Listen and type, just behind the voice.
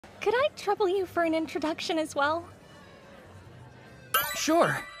Could I trouble you for an introduction as well?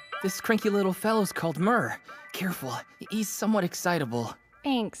 Sure. This cranky little fellow's called Myrrh. Careful, he's somewhat excitable.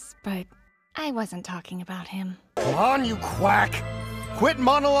 Thanks, but I wasn't talking about him. Come on, you quack! Quit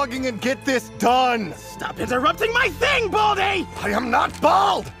monologuing and get this done! Stop interrupting my thing, Baldy! I am not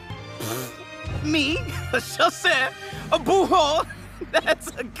bald! Me? Chaussée? A bouhon? That's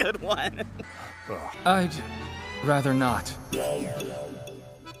a good one. I'd rather not.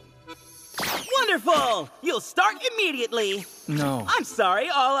 Wonderful! You'll start immediately. No. I'm sorry,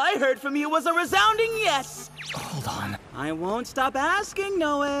 all I heard from you was a resounding yes. Hold on. I won't stop asking,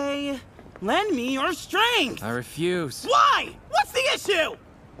 Noe. Lend me your strength. I refuse. Why? What's the issue?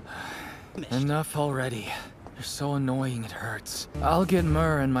 Enough already. You're so annoying it hurts. I'll get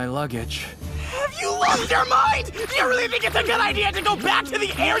Myrrh and my luggage. Have you lost your mind? Do you really think it's a good idea to go back to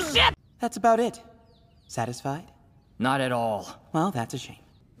the airship? That's about it. Satisfied? Not at all. Well, that's a shame.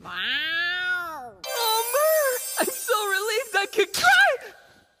 Oh, Myrrh! I'm so relieved I could cry!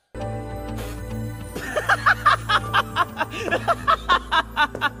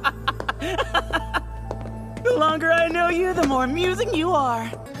 The longer I know you, the more amusing you are.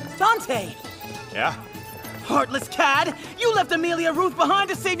 Dante! Yeah? Heartless cad! You left Amelia Ruth behind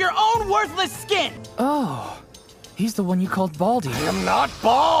to save your own worthless skin! Oh, he's the one you called Baldy. I am not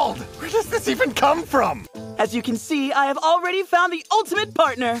bald! Where does this even come from? As you can see, I have already found the ultimate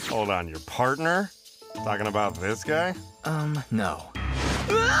partner. Hold on, your partner? Talking about this guy? No.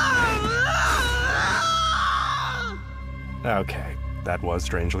 Okay, that was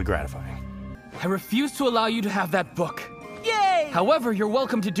strangely gratifying. I refuse to allow you to have that book. Yay! However, you're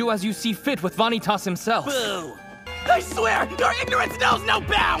welcome to do as you see fit with Vanitas himself. Boo! I swear, your ignorance knows no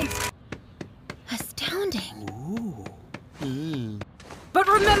bounds! Astounding. But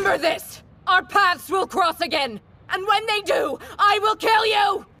remember this! Our paths will cross again! And when they do, I will kill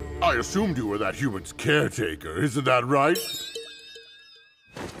you! I assumed you were that human's caretaker, isn't that right?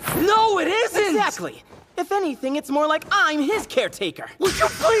 No, it isn't! Exactly! If anything, it's more like I'm his caretaker. Would you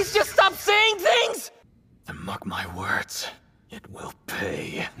please just stop saying things? Then mark my words. It will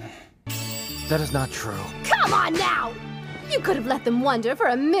pay. That is not true. Come on now! You could have let them wonder for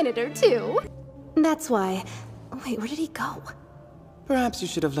a minute or two. That's why... Wait, where did he go? Perhaps you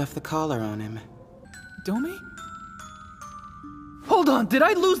should have left the collar on him. Domi? Hold on, did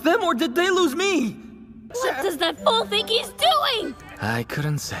I lose them or did they lose me? What does that fool think he's doing? I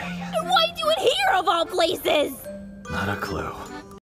couldn't say. Why do it here of all places? Not a clue.